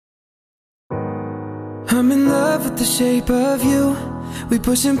I'm in love with the shape of you. We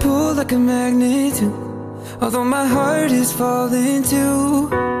push and pull like a magnet too. Although my heart is falling too.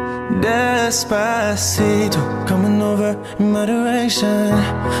 Despacito, coming over in moderation.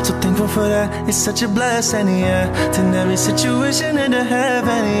 So thankful for that, it's such a blessing, yeah. Turn every situation into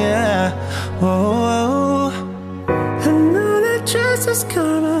heaven, yeah. Whoa. I know that dress is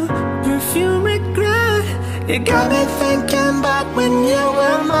karma, perfume regret. You got me thinking about when you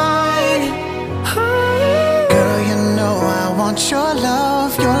were mine. Girl, you know I want your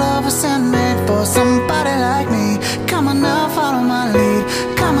love. Your love was handmade for somebody like me. Come on now, follow my lead.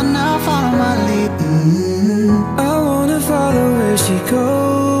 Come on now, follow my lead. I wanna follow where she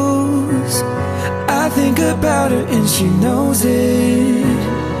goes. I think about her and she knows it.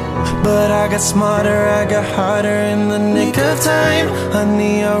 But I got smarter, I got harder in the nick of time.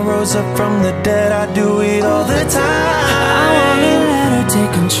 Honey, I rose up from the dead, I do it all the time. I wanna let her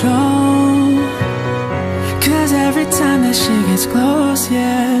take control, 'cause every time that she gets close,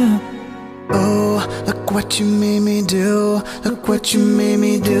 yeah. Oh, look what you made me do. Look what you made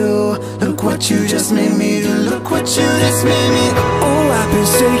me do. Look what you just made me do. Look what you just made me do. Oh, I've been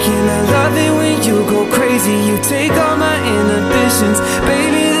shaking, I love it when you go crazy. You take all my inhibitions.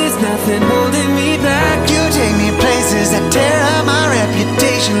 Baby, there's nothing holding me back. You take me places that tear up my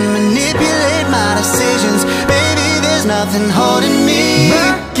reputation, manipulate my decisions. Baby, there's nothing holding me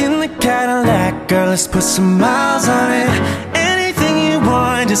back in the Cadillac, girl, let's put some miles on it. Anything you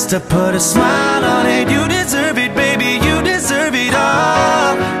want, just to put a smile on it. You deserve it, baby, you deserve it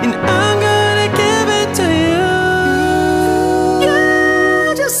all. And I'm gonna give it to you. You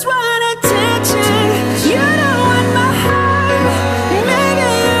just want attention. You don't want my heart. Maybe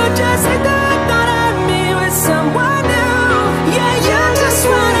you just hate the thought of me with someone new. Yeah, you just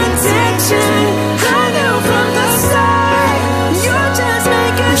want attention. I knew from the start. You're just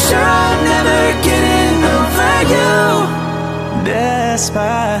making sure I'm never getting over you.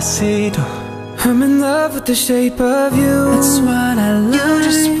 Despacito, I'm in love with the shape of you. That's what I like. You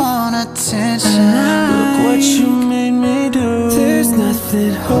just want